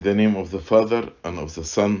In the name of the Father, and of the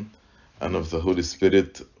Son, and of the Holy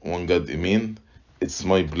Spirit, one God, Amen. It's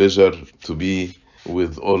my pleasure to be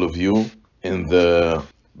with all of you in the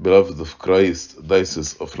Beloved of Christ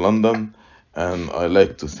Diocese of London, and I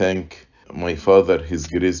like to thank my father, His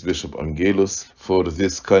Grace Bishop Angelus, for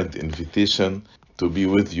this kind invitation to be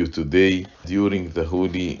with you today during the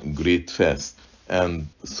Holy Great Fast. And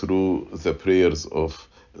through the prayers of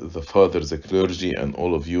the Father, the clergy, and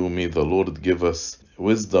all of you, may the Lord give us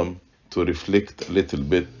wisdom to reflect a little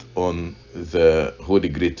bit on the Holy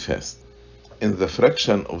Great Fast. In the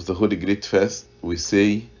fraction of the Holy Great Fast, we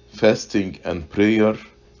say, fasting and prayer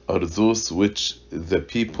are those which the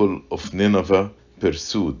people of Nineveh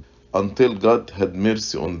pursued, until God had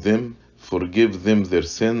mercy on them, forgave them their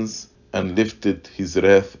sins, and lifted his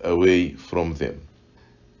wrath away from them.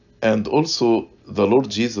 And also, the Lord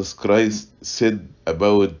Jesus Christ said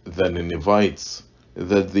about the Ninevites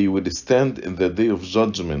that they will stand in the day of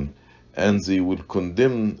judgment and they will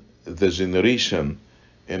condemn the generation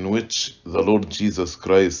in which the Lord Jesus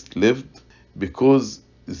Christ lived, because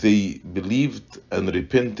they believed and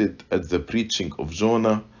repented at the preaching of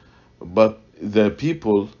Jonah, but the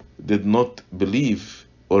people did not believe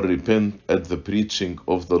or repent at the preaching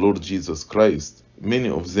of the Lord Jesus Christ, many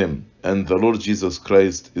of them, and the Lord Jesus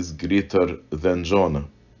Christ is greater than Jonah.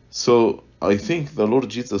 So I think the Lord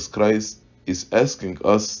Jesus Christ is asking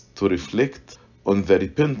us to reflect on the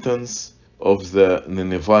repentance of the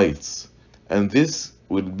Ninevites, and this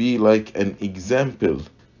will be like an example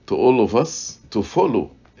to all of us to follow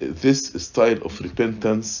this style of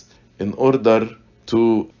repentance in order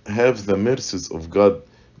to have the mercies of God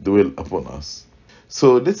dwell upon us.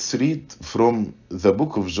 So let's read from the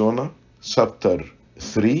book of Jonah, chapter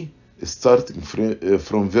 3, starting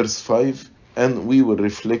from verse 5, and we will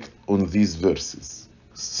reflect on these verses.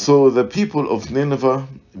 So the people of Nineveh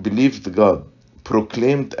believed God,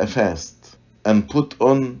 proclaimed a fast, and put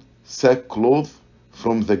on sackcloth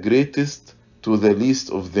from the greatest to the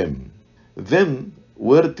least of them. Then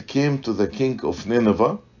word came to the king of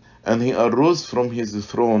Nineveh, and he arose from his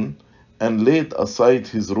throne and laid aside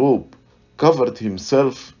his robe, covered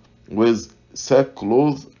himself with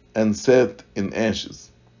sackcloth, and sat in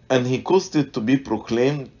ashes. And he caused it to be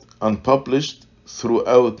proclaimed and published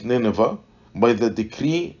throughout Nineveh by the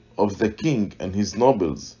decree of the king and his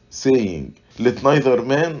nobles, saying, Let neither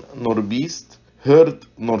man nor beast, herd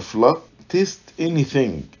nor flock taste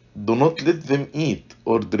anything. Do not let them eat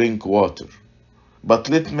or drink water. But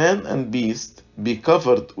let man and beast be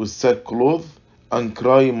covered with sackcloth and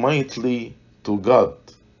cry mightily to God.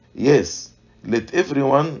 Yes, let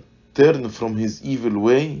everyone turn from his evil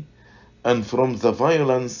way and from the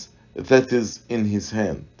violence that is in his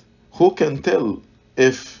hand. Who can tell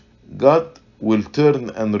if God will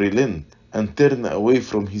turn and relent and turn away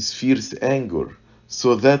from his fierce anger,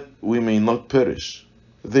 so that we may not perish?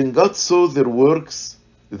 Then God saw their works,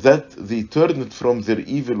 that they turned from their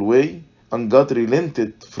evil way, and God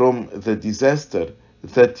relented from the disaster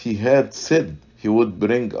that he had said he would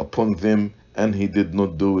bring upon them, and he did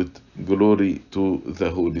not do it. Glory to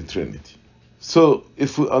the Holy Trinity. So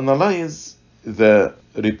if we analyze the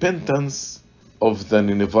repentance of the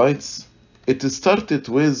Ninevites, it started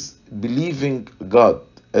with believing God,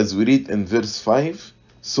 as we read in verse 5.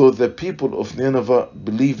 So the people of Nineveh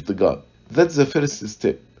believed God. That's the first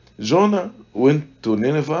step. Jonah went to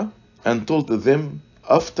Nineveh and told them,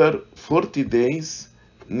 after 40 days,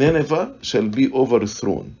 Nineveh shall be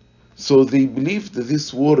overthrown. So they believed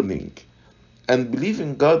this warning, and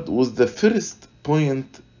believing God was the first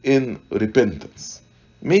point in repentance.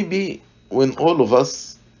 Maybe when all of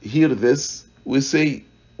us hear this, we say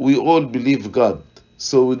we all believe God,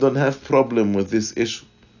 so we don't have problem with this issue.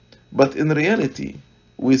 But in reality,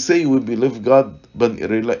 we say we believe God, but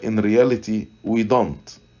in reality, we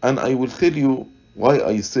don't. And I will tell you why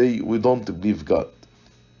I say we don't believe God.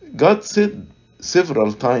 God said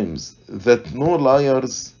several times that no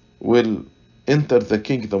liars will enter the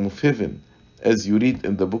kingdom of heaven, as you read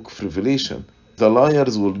in the book of Revelation. The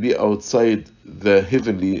liars will be outside the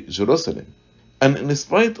heavenly Jerusalem. And in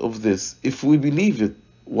spite of this, if we believe it,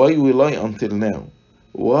 why we lie until now?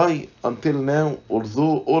 Why until now,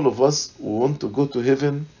 although all of us want to go to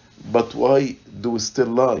heaven, but why do we still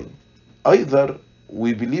lie? Either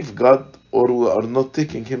we believe God or we are not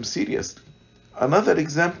taking him seriously. Another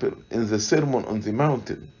example, in the Sermon on the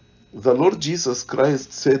Mountain, the Lord Jesus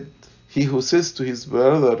Christ said, He who says to his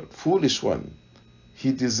brother, foolish one,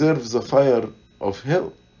 he deserves the fire of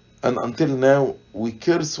hell. And until now, we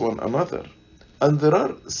curse one another. And there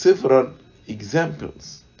are several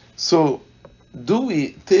examples. So, do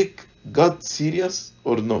we take God serious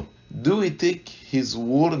or not? Do we take his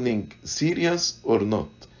warning serious or not?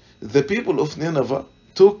 The people of Nineveh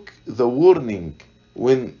took the warning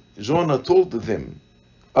when Jonah told them,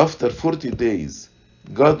 after 40 days,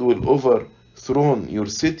 God will overthrow your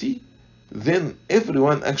city. Then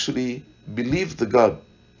everyone actually believed God.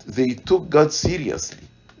 They took God seriously.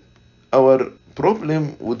 Our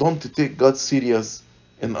problem, we don't take God serious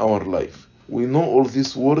in our life. We know all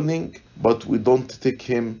this warning, but we don't take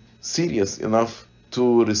Him serious enough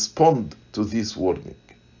to respond to this warning.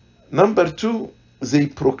 Number two, they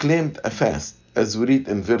proclaimed a fast, as we read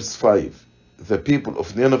in verse 5. The people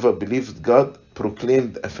of Nineveh believed God,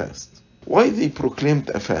 proclaimed a fast. Why they proclaimed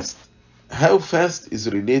a fast? How fast is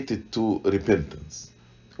related to repentance?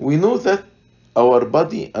 We know that our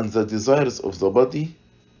body and the desires of the body,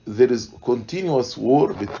 there is continuous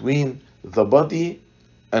war between the body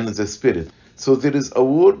and the spirit. So there is a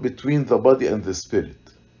war between the body and the spirit.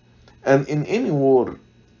 And in any war,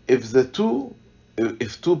 if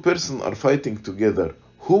two persons are fighting together,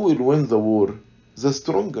 who will win the war? The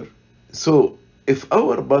stronger. So if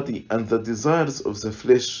our body and the desires of the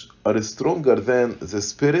flesh are stronger than the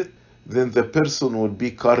spirit, then the person will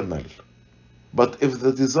be carnal. But if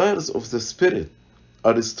the desires of the spirit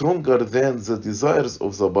are stronger than the desires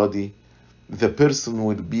of the body, the person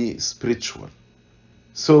will be spiritual.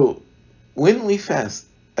 So when we fast,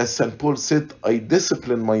 as St. Paul said, I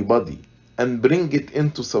discipline my body and bring it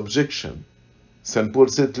into subjection. St. Paul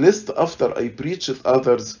said, lest after I preach it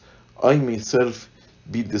others, I myself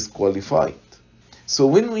be disqualified. So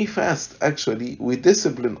when we fast, actually, we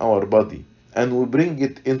discipline our body and we bring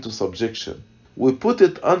it into subjection. We put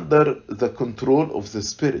it under the control of the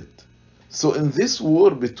spirit. So in this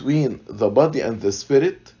war between the body and the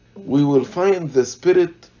spirit, we will find the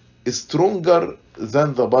spirit is stronger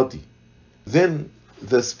than the body. Then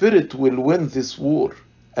the spirit will win this war,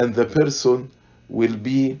 and the person will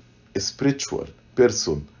be a spiritual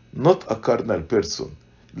person, not a carnal person,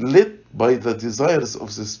 led by the desires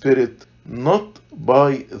of the spirit, not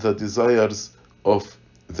by the desires of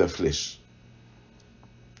the flesh.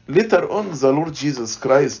 Later on, the Lord Jesus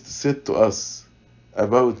Christ said to us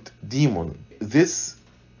about demon, this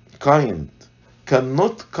kind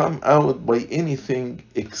cannot come out by anything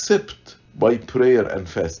except by prayer and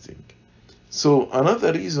fasting. So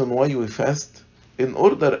another reason why we fast, in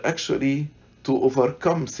order actually to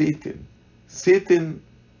overcome Satan. Satan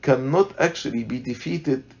cannot actually be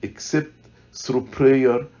defeated except through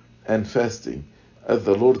prayer and fasting. As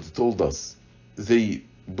the Lord told us, they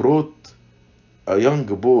brought a young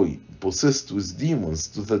boy possessed with demons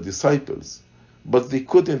to the disciples, but they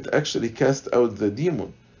couldn't actually cast out the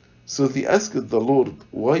demon. So they asked the Lord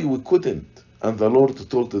why we couldn't, and the Lord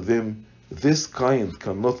told them, this kind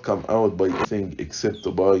cannot come out by anything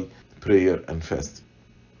except by prayer and fasting.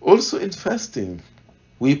 Also in fasting,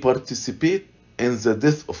 we participate in the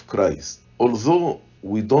death of Christ. Although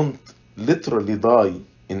we don't literally die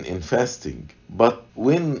in fasting, but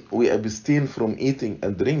when we abstain from eating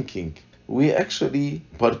and drinking, we actually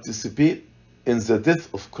participate in the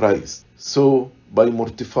death of Christ. So by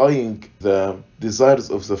mortifying the desires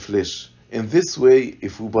of the flesh, in this way,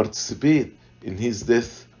 if we participate in his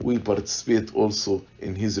death, we participate also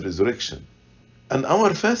in his resurrection. And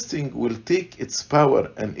our fasting will take its power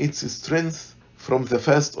and its strength from the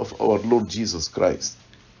fast of our Lord Jesus Christ.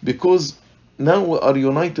 Because now we are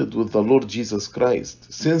united with the Lord Jesus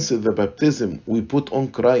Christ. Since the baptism, we put on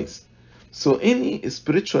Christ. So any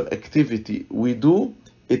spiritual activity we do,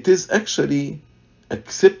 it is actually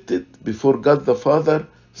accepted before God the Father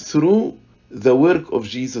through the work of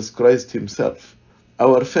Jesus Christ himself.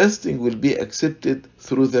 Our fasting will be accepted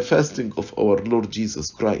through the fasting of our Lord Jesus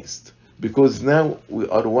Christ. Because now we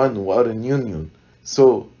are one, we are in union.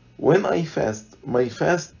 So when I fast, my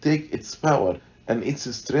fast take its power and its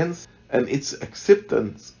strength and its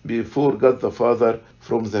acceptance before God the Father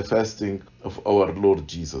from the fasting of our Lord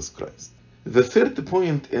Jesus Christ. The third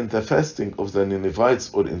point in the fasting of the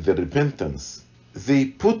Ninevites, or in the repentance, they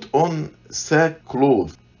put on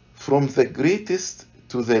sackcloth from the greatest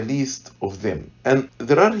to the least of them. And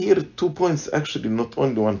there are here 2 points, actually, not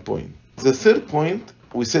only 1 point. The third point,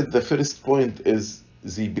 we said the first point is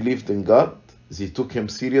they believed in God, they took him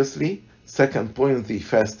seriously. Second point, they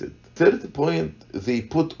fasted. Third point, they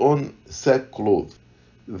put on sackcloth.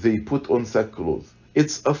 They put on sackcloth.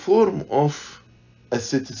 It's a form of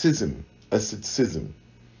asceticism.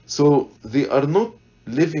 So they are not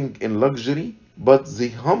living in luxury, but they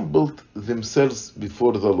humbled themselves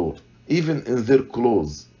before the Lord, even in their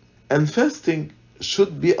clothes. And fasting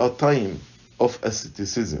should be a time of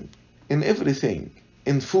asceticism in everything.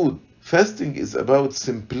 In food, fasting is about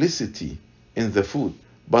simplicity in the food.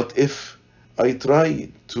 But if I try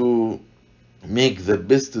to make the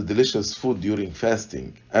best delicious food during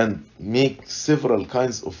fasting and make several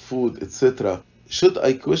kinds of food, etc., should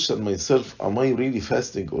I question myself, am I really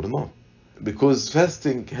fasting or not? Because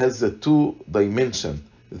fasting has the two dimensions,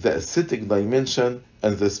 the ascetic dimension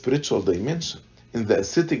and the spiritual dimension. In the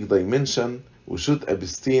ascetic dimension, we should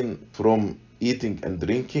abstain from eating and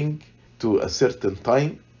drinking to a certain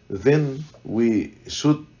time. Then we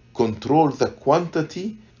should control the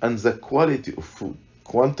quantity and the quality of food.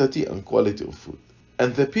 Quantity and quality of food.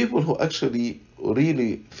 And the people who actually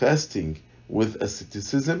really fasting with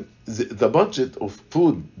asceticism, the budget of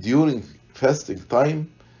food during fasting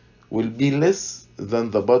time will be less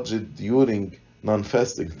than the budget during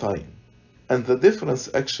non-fasting time. And the difference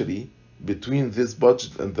actually between this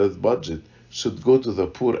budget and that budget should go to the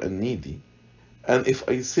poor and needy. And if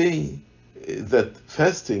I say that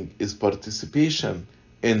fasting is participation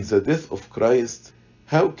in the death of Christ,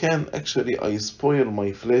 how can actually I spoil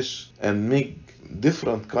my flesh and make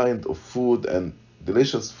different kind of food and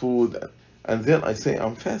delicious food, and then I say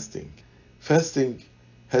I'm fasting? Fasting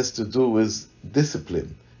has to do with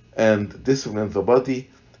discipline, and discipline the body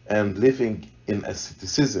and living in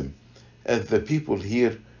asceticism. As the people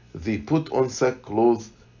here, they put on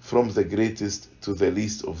sackcloth from the greatest to the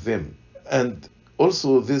least of them. And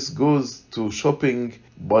also this goes to shopping,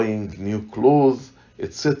 buying new clothes,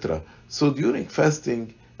 etc. So during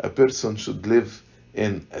fasting, a person should live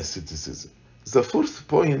in asceticism. The fourth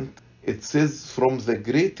point, it says from the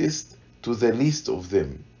greatest to the least of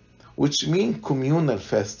them, which means communal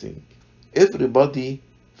fasting. Everybody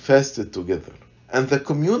fasted together. And the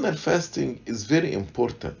communal fasting is very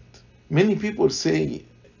important. Many people say,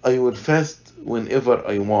 I will fast whenever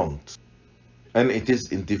I want. And it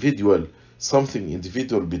is individual, something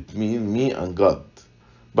individual between me and God.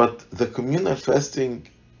 But the communal fasting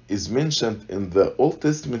is mentioned in the Old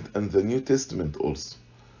Testament and the New Testament also.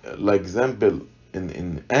 Like example,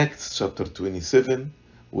 in Acts chapter 27,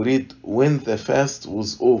 we read, when the fast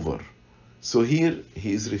was over. So here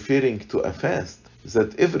he is referring to a fast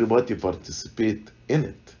that everybody participate in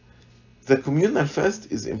it. The communal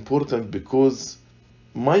fast is important because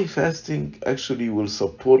my fasting actually will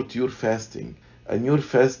support your fasting, and your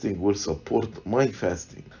fasting will support my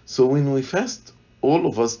fasting. So when we fast all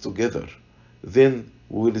of us together, then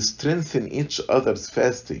we will strengthen each other's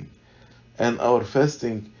fasting, and our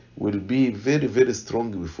fasting will be very, very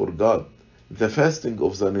strong before God. The fasting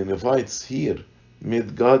of the Ninevites here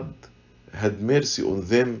made God had mercy on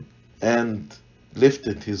them and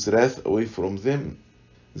lifted his wrath away from them.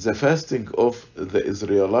 The fasting of the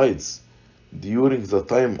Israelites during the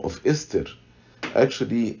time of Esther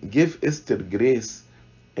actually gave Esther grace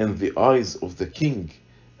in the eyes of the king,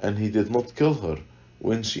 and he did not kill her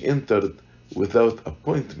when she entered without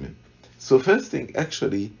appointment. So fasting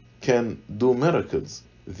actually can do miracles.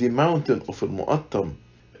 The mountain of Al-Mu'attam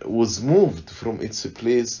was moved from its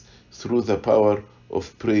place through the power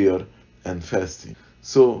of prayer and fasting.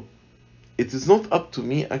 So it is not up to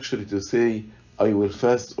me actually to say I will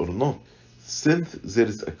fast or not. Since there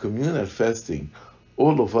is a communal fasting,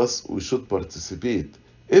 all of us, we should participate.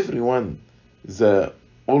 Everyone, the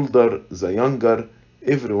older, the younger,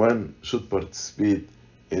 everyone should participate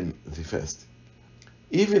in the fasting.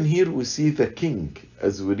 Even here we see the king,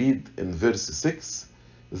 as we read in verse 6,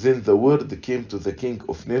 then the word came to the king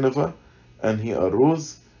of Nineveh, and he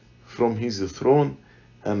arose from his throne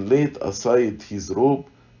and laid aside his robe,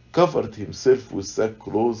 covered himself with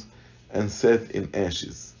sackcloth, and sat in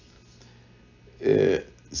ashes.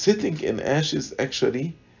 Sitting in ashes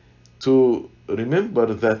actually to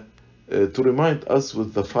remember that, to remind us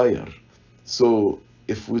with the fire. So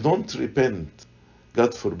if we don't repent,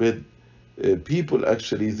 God forbid, people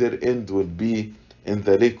actually their end will be in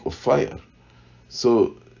the lake of fire.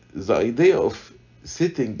 So the idea of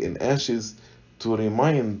sitting in ashes to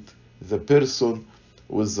remind the person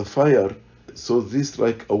with the fire, so this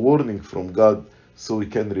like a warning from God, so we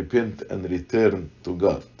can repent and return to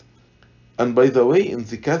God. And by the way, in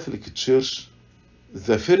the Catholic Church,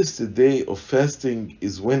 the first day of fasting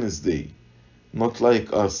is Wednesday, not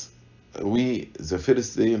like us. The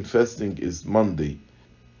first day in fasting is Monday.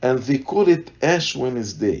 And they call it Ash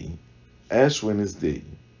Wednesday. Ash Wednesday.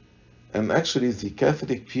 And actually the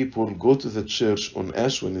Catholic people go to the church on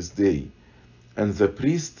Ash Wednesday, and the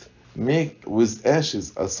priest make with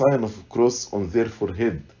ashes a sign of a cross on their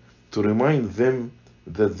forehead to remind them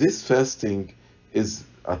that this fasting is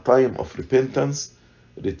a time of repentance,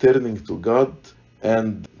 returning to God,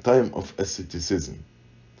 and time of asceticism.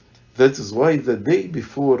 That is why the day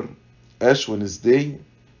before Ash Wednesday,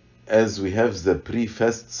 as we have the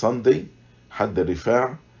pre-fast Sunday, Hadd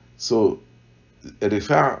al-Rifa', so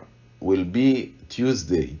Rifa' will be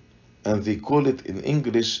Tuesday, and they call it in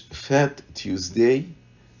English Fat Tuesday.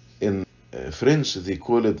 In French, they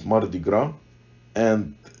call it Mardi Gras.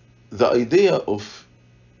 And the idea of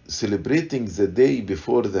celebrating the day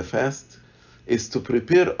before the fast is to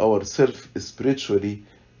prepare ourselves spiritually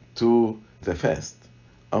to the fast.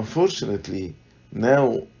 Unfortunately,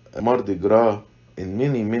 now Mardi Gras in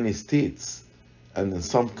many states and in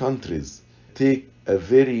some countries take a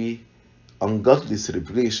very ungodly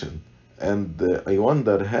celebration, and I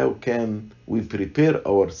wonder how can we prepare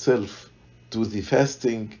ourselves to the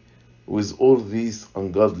fasting with all these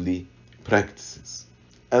ungodly practices.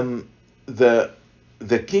 And the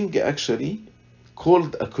king actually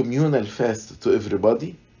called a communal fast to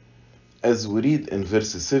everybody, as we read in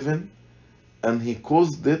verse 7, and he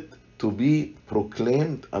caused it to be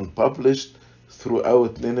proclaimed and published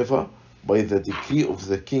throughout Nineveh by the decree of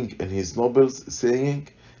the king and his nobles, saying,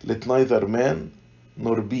 let neither man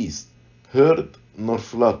nor beast, herd nor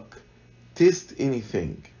flock, taste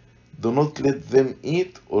anything. Do not let them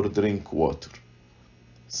eat or drink water.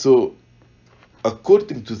 So,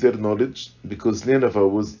 according to their knowledge, because Nineveh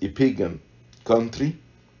was a pagan country,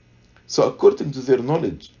 so according to their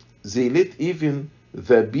knowledge, they let even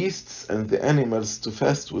the beasts and the animals to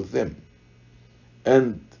fast with them.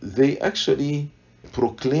 And they actually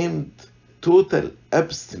proclaimed total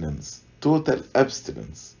abstinence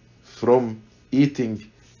from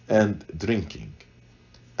eating and drinking.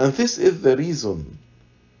 And this is the reason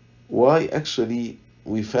why actually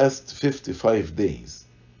we fast 55 days.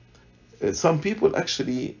 Some people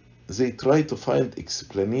actually, they try to find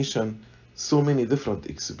explanation, so many different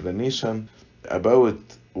explanations about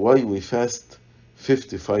why we fast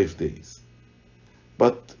 55 days.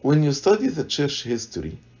 But when you study the church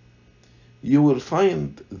history, you will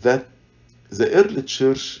find that the early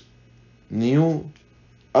church knew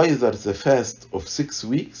either the fast of 6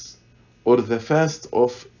 weeks or the fast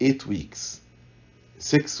of 8 weeks.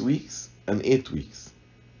 6 weeks and 8 weeks.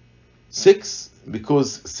 6,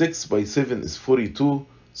 because 6 by 7 is 42,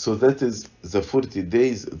 so that is the 40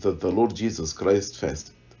 days that the Lord Jesus Christ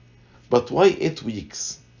fasted. But why 8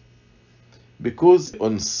 weeks? Because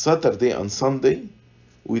on Saturday and Sunday,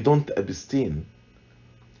 we don't abstain.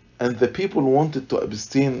 And the people wanted to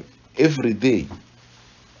abstain every day.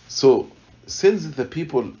 So, since the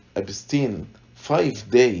people abstain 5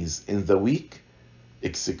 days in the week,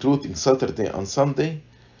 excluding Saturday and Sunday,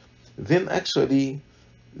 then actually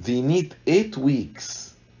they need 8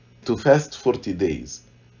 weeks to fast 40 days.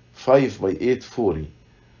 5 by 8, 40.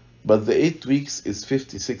 But the 8 weeks is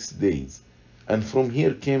 56 days. And from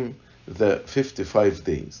here came the 55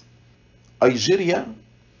 days. Hygeia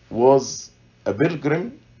was a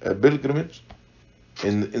pilgrimage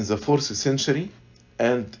in the 4th century,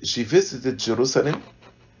 and she visited Jerusalem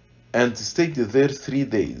and stayed there 3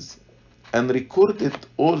 days and recorded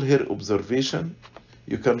all her observation.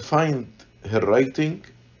 You can find her writing.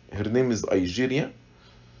 Her name is Hygeia.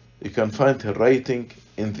 You can find her writing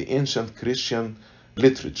in the ancient Christian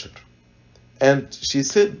literature. And she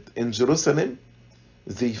said in Jerusalem,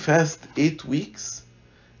 they fast 8 weeks,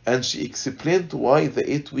 and she explained why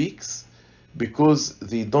the 8 weeks, because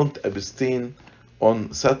they don't abstain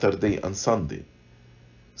on Saturday and Sunday.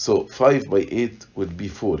 So 5 by 8 would be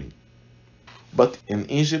 40. But in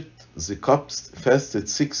Egypt, the Copts fasted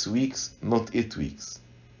 6 weeks, not 8 weeks.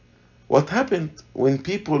 What happened when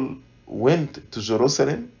people went to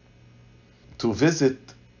Jerusalem to visit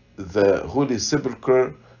the Holy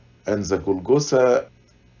Sepulchre and the Golgotha?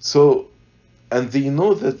 And they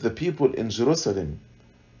know that the people in Jerusalem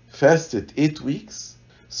fasted 8 weeks.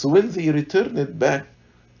 So when they returned back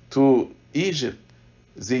to Egypt,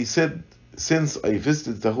 they said, since I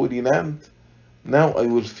visited the Holy Land, now I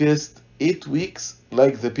will fast 8 weeks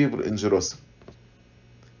like the people in Jerusalem.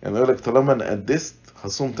 يعني يقول لك طالما انا قدست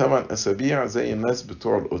هصوم 8 أسابيع زي الناس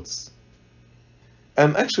بتوع القدس.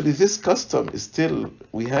 And actually this custom is still,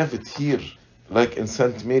 we have it here, like in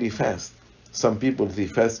St. Mary fast. Some people, they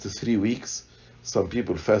fast 3 weeks. Some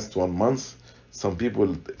people fast 1 month. Some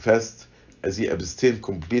people fast as they abstain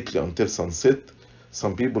completely until sunset.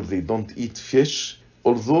 Some people, they don't eat fish.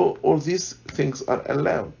 Although all these things are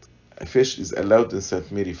allowed. A fish is allowed in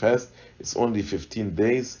St. Mary fast. It's only 15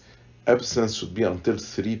 days. Abstinence should be until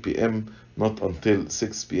 3 p.m., not until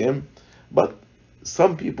 6 p.m. But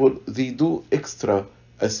some people, they do extra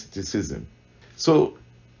asceticism. So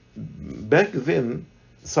back then,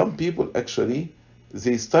 some people actually,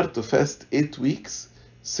 they start to fast 8 weeks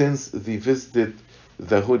since they visited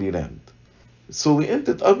the Holy Land. So we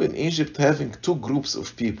ended up in Egypt having 2 groups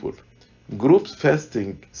of people. Group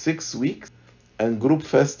fasting 6 weeks and group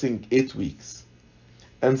fasting 8 weeks.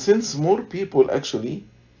 And since more people actually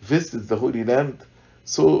visited the Holy Land,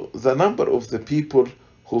 So the number of the people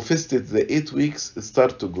who fasted the 8 weeks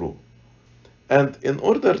start to grow. And in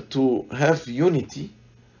order to have unity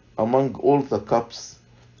among all the cups,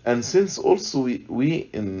 and since also we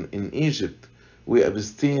in Egypt, we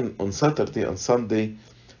abstain on Saturday and Sunday,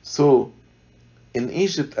 so in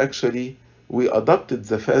Egypt actually we adopted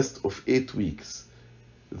the fast of 8 weeks.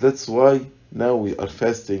 That's why now we are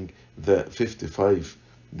fasting the 55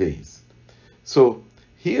 days. So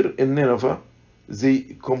here in Nineveh,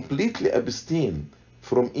 they completely abstain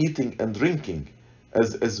from eating and drinking,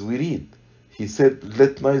 as we read. He said,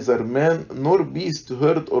 let neither man nor beast,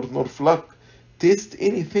 herd or nor flock taste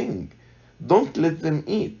anything. Don't let them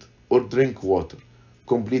eat or drink water.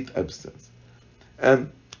 Complete abstinence.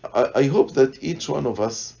 And I hope that each one of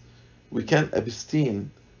us, we can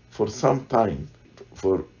abstain for some time,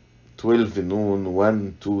 for 12 noon,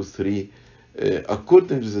 1, 2, 3.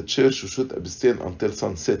 According to the church, we should abstain until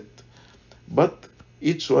sunset. But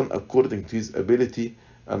each one according to his ability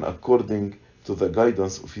and according to the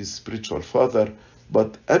guidance of his spiritual father.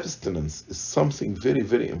 But abstinence is something very,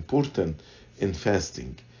 very important in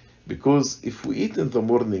fasting. Because if we eat in the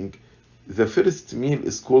morning, the first meal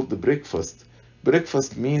is called the breakfast.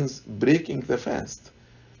 Breakfast means breaking the fast.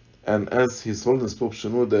 And as His Holiness Pope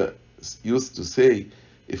Shenouda used to say,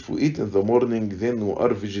 if we eat in the morning, then we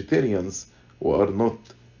are vegetarians, we are not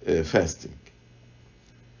fasting.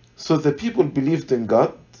 So the people believed in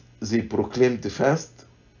God, they proclaimed the fast,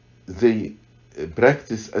 they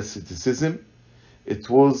practiced asceticism. It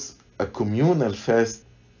was a communal fast,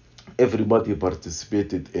 everybody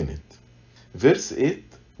participated in it. Verse 8,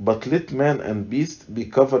 but let man and beast be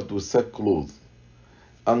covered with sackcloth,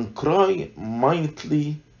 and cry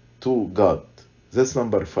mightily to God. That's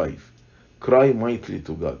number 5. Cry mightily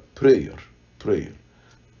to God. Prayer.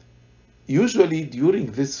 Usually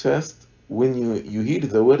during this fast, when you hear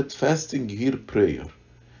the word fasting, you hear prayer.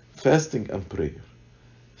 Fasting and prayer.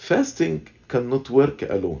 Fasting cannot work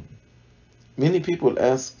alone. Many people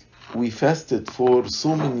ask, we fasted for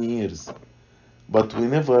so many years, but we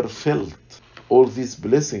never felt all these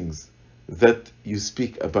blessings that you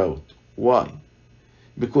speak about. Why?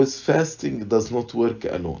 Because fasting does not work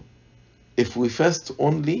alone. If we fast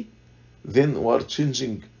only, then we are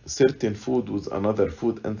changing certain food with another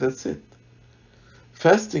food, and that's it.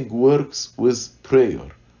 Fasting works with prayer.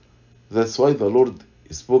 That's why the Lord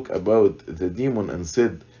spoke about the demon and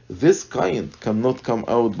said, this kind cannot come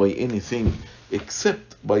out by anything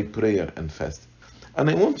except by prayer and fasting. And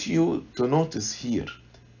I want you to notice here,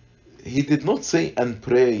 He did not say and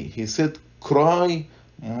pray. He said, cry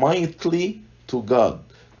mightily to God.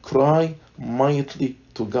 Cry mightily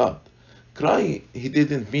to God. Cry, He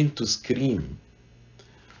didn't mean to scream.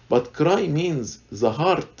 But cry means the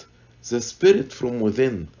heart, the spirit from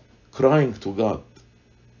within, crying to God.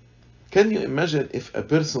 Can you imagine if a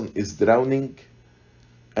person is drowning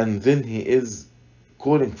and then he is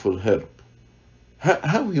calling for help?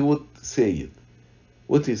 How he would say it?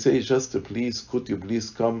 Would he say just, please, could you please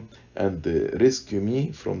come and rescue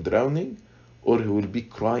me from drowning? Or he will be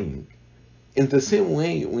crying. In the same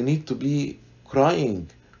way, we need to be crying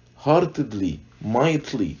heartedly,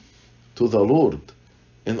 mightily to the Lord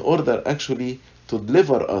in order actually to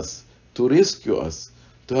deliver us, to rescue us,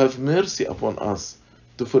 to have mercy upon us,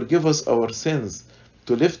 to forgive us our sins,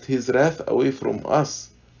 to lift His wrath away from us.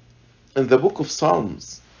 In the book of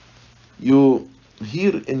Psalms, you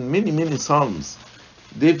hear in many, many Psalms,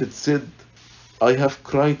 David said, I have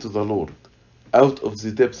cried to the Lord. Out of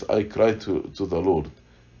the depths I cried to the Lord.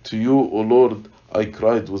 To you, O Lord, I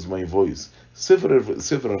cried with my voice.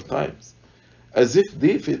 Several times. As if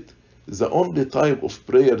David, the only type of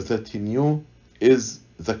prayer that he knew is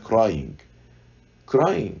the crying.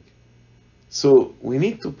 Crying. So we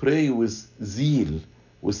need to pray with zeal,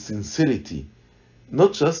 with sincerity,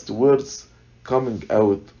 not just words coming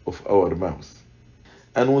out of our mouth.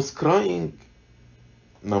 And with crying,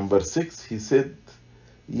 number 6, he said,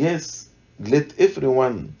 yes, let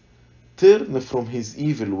everyone turn from his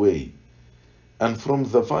evil way and from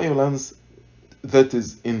the violence that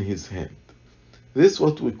is in his hand. This is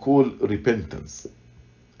what we call repentance.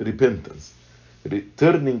 Repentance.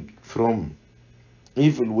 Turning from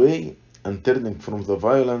evil way and turning from the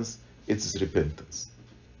violence, it is repentance.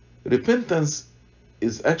 Repentance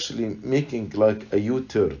is actually making like a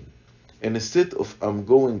U-turn. And instead of I'm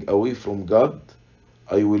going away from God,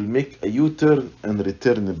 I will make a U-turn and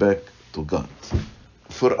return back to God.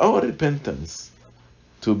 For our repentance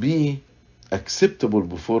to be acceptable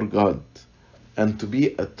before God and to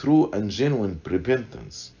be a true and genuine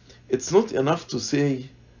repentance, it's not enough to say,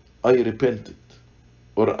 I repented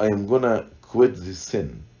or I am gonna quit this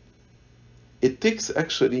sin. It takes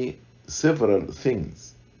actually several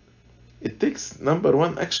things. It takes, number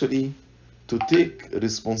one, actually, to take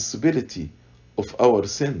responsibility of our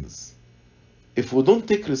sins. If we don't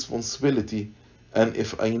take responsibility, and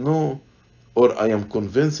if I know or I am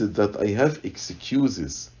convinced that I have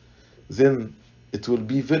excuses, then it will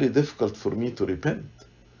be very difficult for me to repent.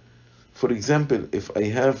 For example, if I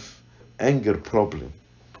have anger problem,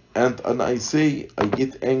 and I say I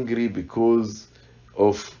get angry because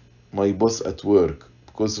of my boss at work,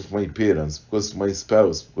 because of my parents, because of my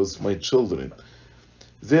spouse, because of my children,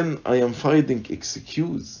 then I am finding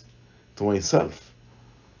excuse to myself.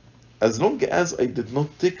 As long as I did not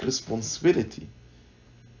take responsibility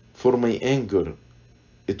for my anger,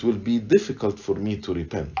 it will be difficult for me to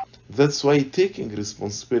repent. That's why taking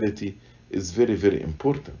responsibility is very, very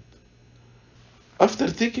important.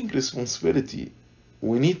 After taking responsibility,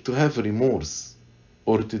 we need to have remorse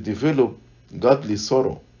or to develop godly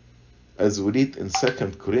sorrow. As we read in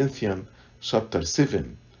 2 Corinthians chapter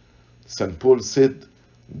 7, St. Paul said,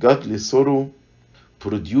 godly sorrow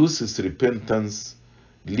produces repentance,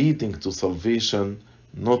 leading to salvation,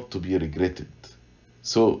 not to be regretted.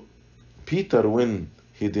 So, Peter, when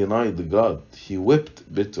he denied God, he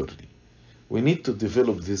wept bitterly. We need to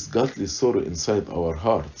develop this godly sorrow inside our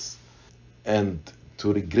hearts and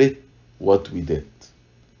to regret what we did.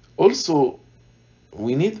 Also,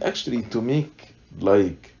 we need actually to make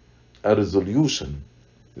like a resolution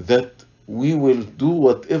that we will do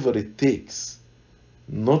whatever it takes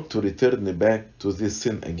not to return back to this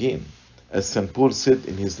sin again. As St. Paul said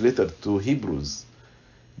in his letter to Hebrews,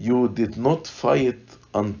 you did not fight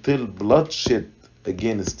until bloodshed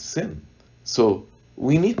against sin. So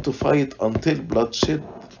we need to fight until bloodshed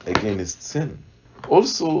against sin.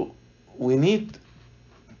 Also, we need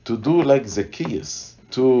to do like Zacchaeus,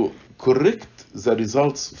 to correct the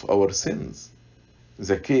results of our sins.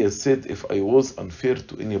 Zacchaeus said, if I was unfair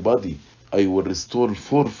to anybody, I will restore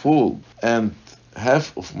fourfold, and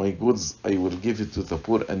half of my goods I will give it to the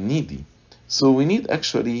poor and needy. So we need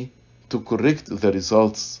actually to correct the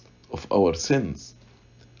results of our sins.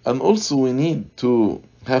 And also we need to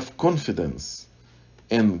have confidence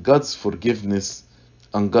in God's forgiveness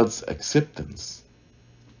and God's acceptance.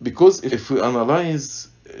 Because if we analyze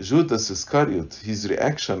Judas Iscariot, his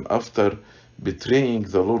reaction after betraying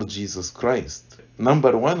the Lord Jesus Christ,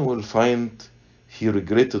 number one, we'll find he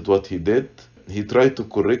regretted what he did. He tried to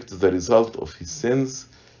correct the result of his sins.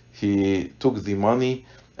 He took the money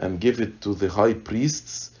and gave it to the high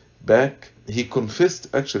priests back. He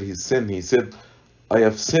confessed actually his sin. He said, I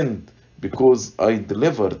have sinned because I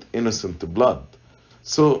delivered innocent blood.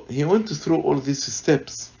 So he went through all these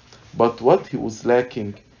steps. But what he was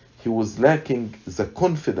lacking the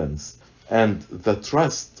confidence and the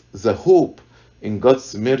trust, the hope in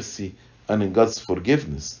God's mercy and in God's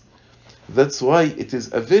forgiveness. That's why it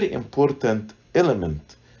is a very important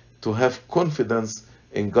element to have confidence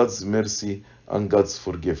in God's mercy and God's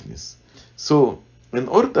forgiveness. So, in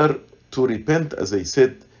order to repent, as I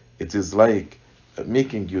said, it is like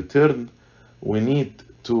making U-turn. We need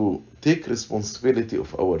to take responsibility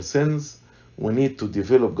of our sins. We need to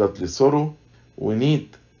develop godly sorrow. We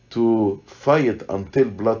need to fight until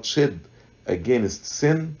bloodshed against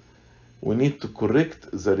sin. We need to correct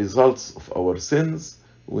the results of our sins.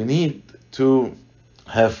 We need to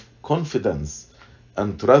have confidence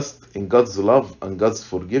and trust in God's love and God's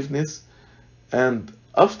forgiveness. And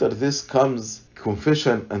after this comes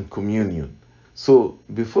confession and communion. So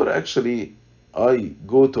before actually I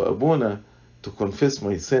go to Abuna to confess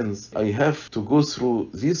my sins, I have to go through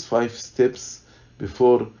these 5 steps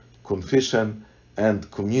before confession and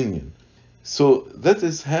communion. So that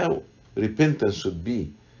is how repentance should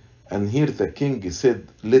be. And here the king said,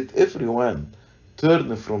 let everyone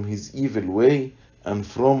turn from his evil way and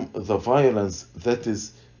from the violence that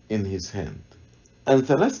is in his hand. And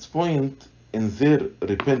the last point in their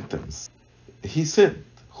repentance, he said,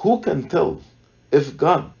 who can tell if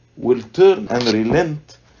God will turn and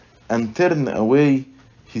relent and turn away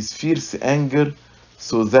his fierce anger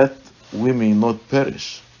so that we may not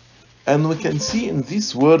perish? And we can see in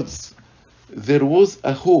these words, there was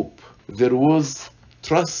a hope, there was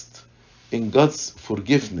trust in God's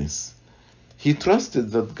forgiveness. He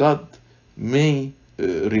trusted that God may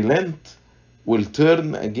relent, will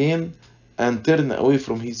turn again and turn away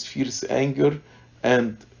from his fierce anger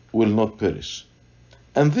and will not perish.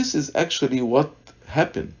 And this is actually what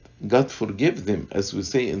happened. God forgave them, as we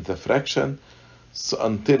say in the fraction, so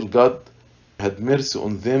until God had mercy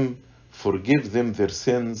on them, forgave them their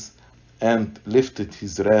sins, and lifted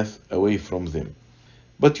his wrath away from them.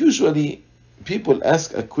 But usually people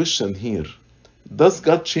ask a question here, does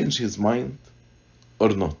God change his mind or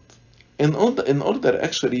not? In order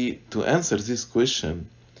actually to answer this question,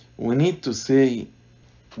 we need to say,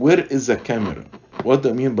 where is the camera? What do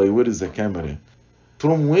I mean by where is the camera?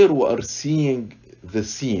 From where we are seeing the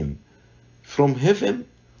scene, from heaven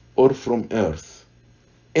or from earth?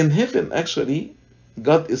 In heaven, actually,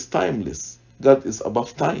 God is timeless. God is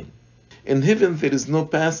above time. In heaven, there is no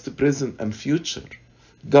past, present, and future.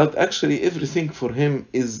 God, actually, everything for him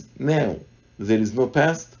is now. There is no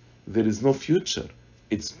past, there is no future.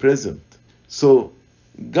 It's present. So,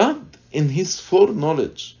 God, in his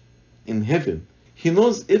foreknowledge in heaven, he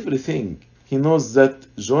knows everything. He knows that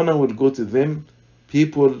Jonah will go to them,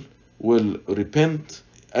 people will repent,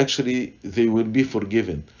 actually, they will be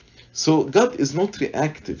forgiven. So, God is not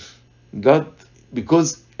reactive. God,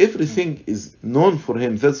 because everything is known for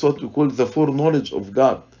him, that's what we call the foreknowledge of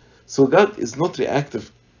God. So God is not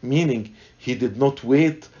reactive, meaning he did not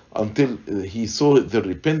wait until he saw the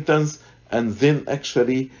repentance and then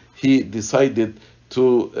actually he decided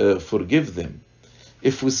to forgive them.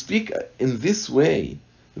 If we speak in this way,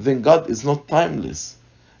 then God is not timeless.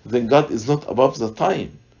 Then God is not above the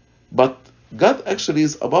time. But God actually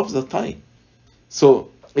is above the time. So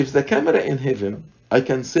if the camera in heaven, I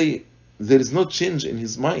can say there is no change in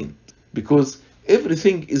his mind because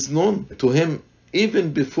everything is known to him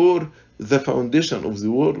even before the foundation of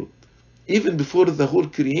the world, even before the whole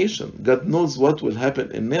creation. God knows what will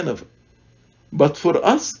happen in Nineveh. But for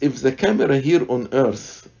us, if the camera here on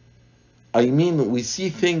earth, I mean we see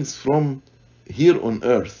things from here on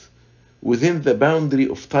earth within the boundary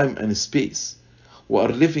of time and space. We are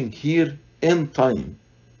living here in time,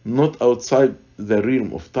 not outside the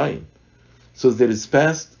realm of time. So there is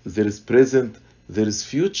past, there is present, there is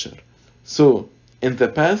future. So in the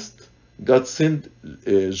past, God sent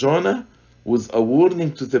Jonah with a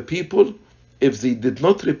warning to the people. If they did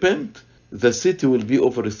not repent, the city will be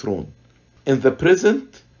overthrown. In the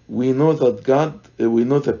present, we know that we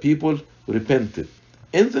know the people repented.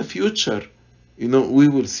 In the future, we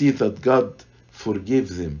will see that God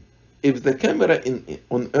forgives them. If the camera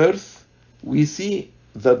on earth, we see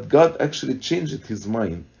that God actually changed his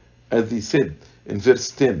mind. As he said in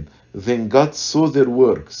verse 10, then God saw their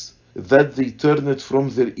works, that they turned from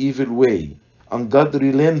their evil way, and God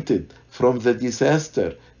relented from the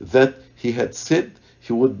disaster that he had said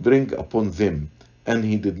he would bring upon them, and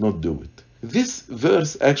he did not do it. This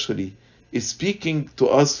verse actually is speaking to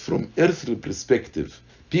us from earthly perspective,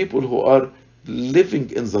 people who are living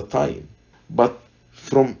in the time. But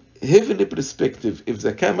from heavenly perspective, if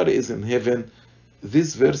the camera is in heaven,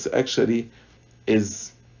 this verse actually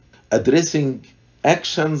is addressing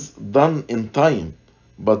actions done in time,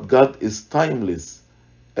 but God is timeless,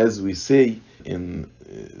 as we say in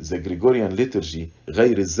the Gregorian liturgy,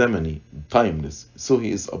 غير الزمني, timeless, so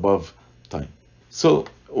he is above time. So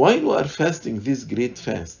while we are fasting this great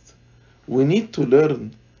fast, we need to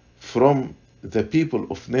learn from the people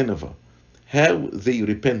of Nineveh how they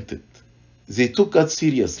repented. They took God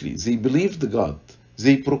seriously, they believed God,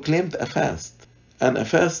 they proclaimed a fast, and a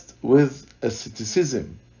fast with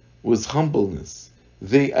asceticism, with humbleness.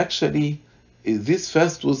 This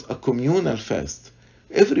fast was a communal fast.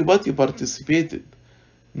 Everybody participated.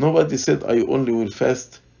 Nobody said, I only will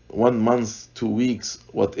fast 1 month, 2 weeks,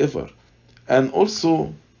 whatever. And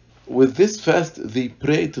also, with this fast, they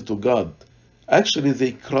prayed to God. Actually,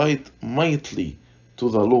 they cried mightily to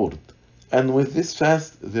the Lord. And with this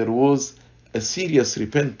fast, there was a serious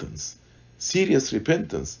repentance. Serious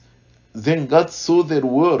repentance. Then God saw their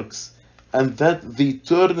works and that they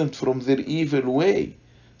turned from their evil way.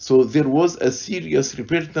 So there was a serious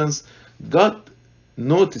repentance. God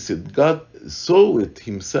noticed it. God saw it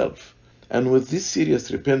himself. And with this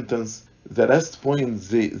serious repentance, the last point,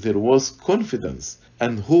 there was confidence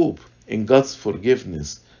and hope in God's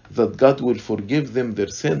forgiveness, that God will forgive them their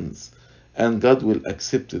sins and God will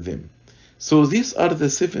accept them. So these are the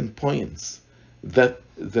 7 points that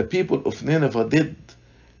the people of Nineveh did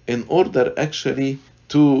in order actually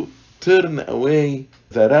to turn away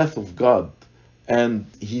the wrath of God and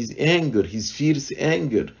his anger, his fierce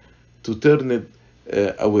anger, to turn it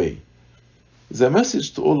away. The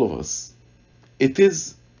message to all of us, it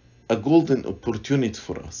is a golden opportunity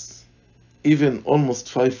for us. Even almost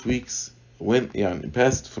 5 weeks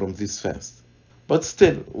passed from this fast. But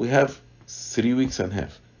still, we have 3 weeks and a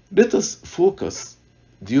half. Let us focus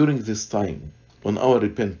during this time on our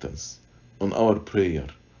repentance, on our prayer,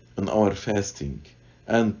 on our fasting.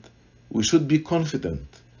 And we should be confident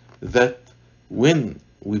that when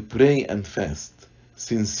we pray and fast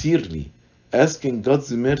sincerely, asking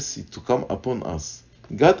God's mercy to come upon us,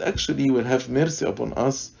 God actually will have mercy upon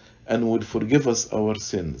us and will forgive us our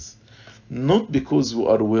sins. Not because we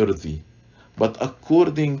are worthy, but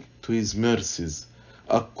according to his mercies,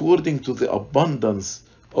 according to the abundance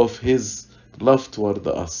of his love toward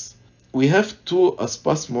us. We have two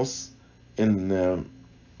aspasmos in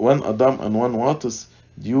one Adam and one Wattus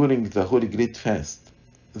during the Holy Great Fast.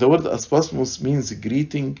 The word aspasmos means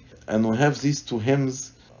greeting, and we have these two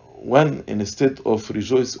hymns, one instead of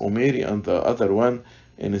Rejoice, O Mary, and the other one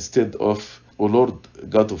instead of O Lord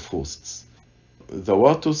God of Hosts. The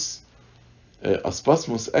Wattus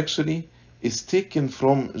aspasmos actually is taken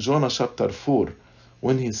from Jonah chapter 4,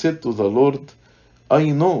 when he said to the Lord, I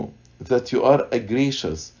know that you are a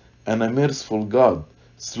gracious and a merciful God,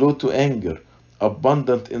 slow to anger,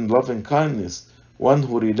 abundant in loving kindness, one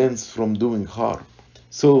who relents from doing harm.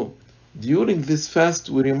 So during this fast,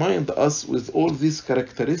 we remind us with all these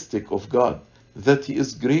characteristics of God, that he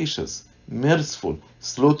is gracious, merciful,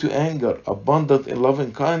 slow to anger, abundant in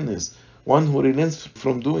loving kindness, one who relents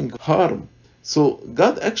from doing harm. So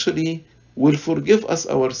God actually will forgive us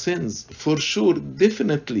our sins, for sure,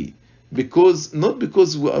 definitely, not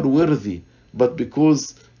because we are worthy, but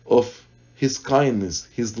because of his kindness,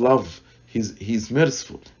 his love, he's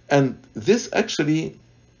merciful. And this actually,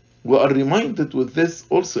 we are reminded with this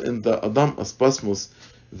also in the Adam Aspasmos,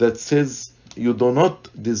 that says, you do not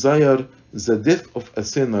desire the death of a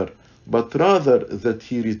sinner, but rather that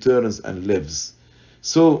he returns and lives.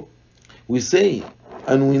 So we say,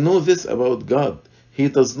 and we know this about God, he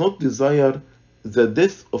does not desire the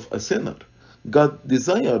death of a sinner. God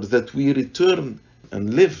desires that we return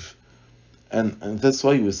and live. And that's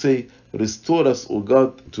why we say, restore us, O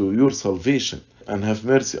God, to your salvation, and have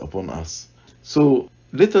mercy upon us. So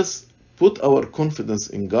let us put our confidence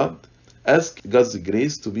in God, ask God's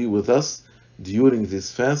grace to be with us during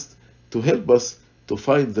this fast, to help us to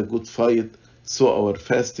fight the good fight, so our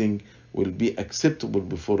fasting will be acceptable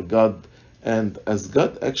before God. And as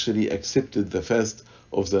God actually accepted the fast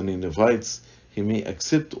of the Ninevites, he may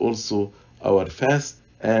accept also our fast,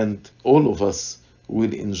 and all of us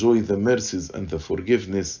will enjoy the mercies and the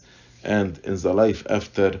forgiveness, and in the life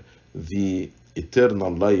after, the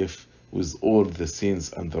eternal life with all the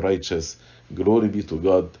saints and the righteous. Glory be to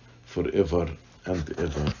God forever and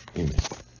ever. Amen.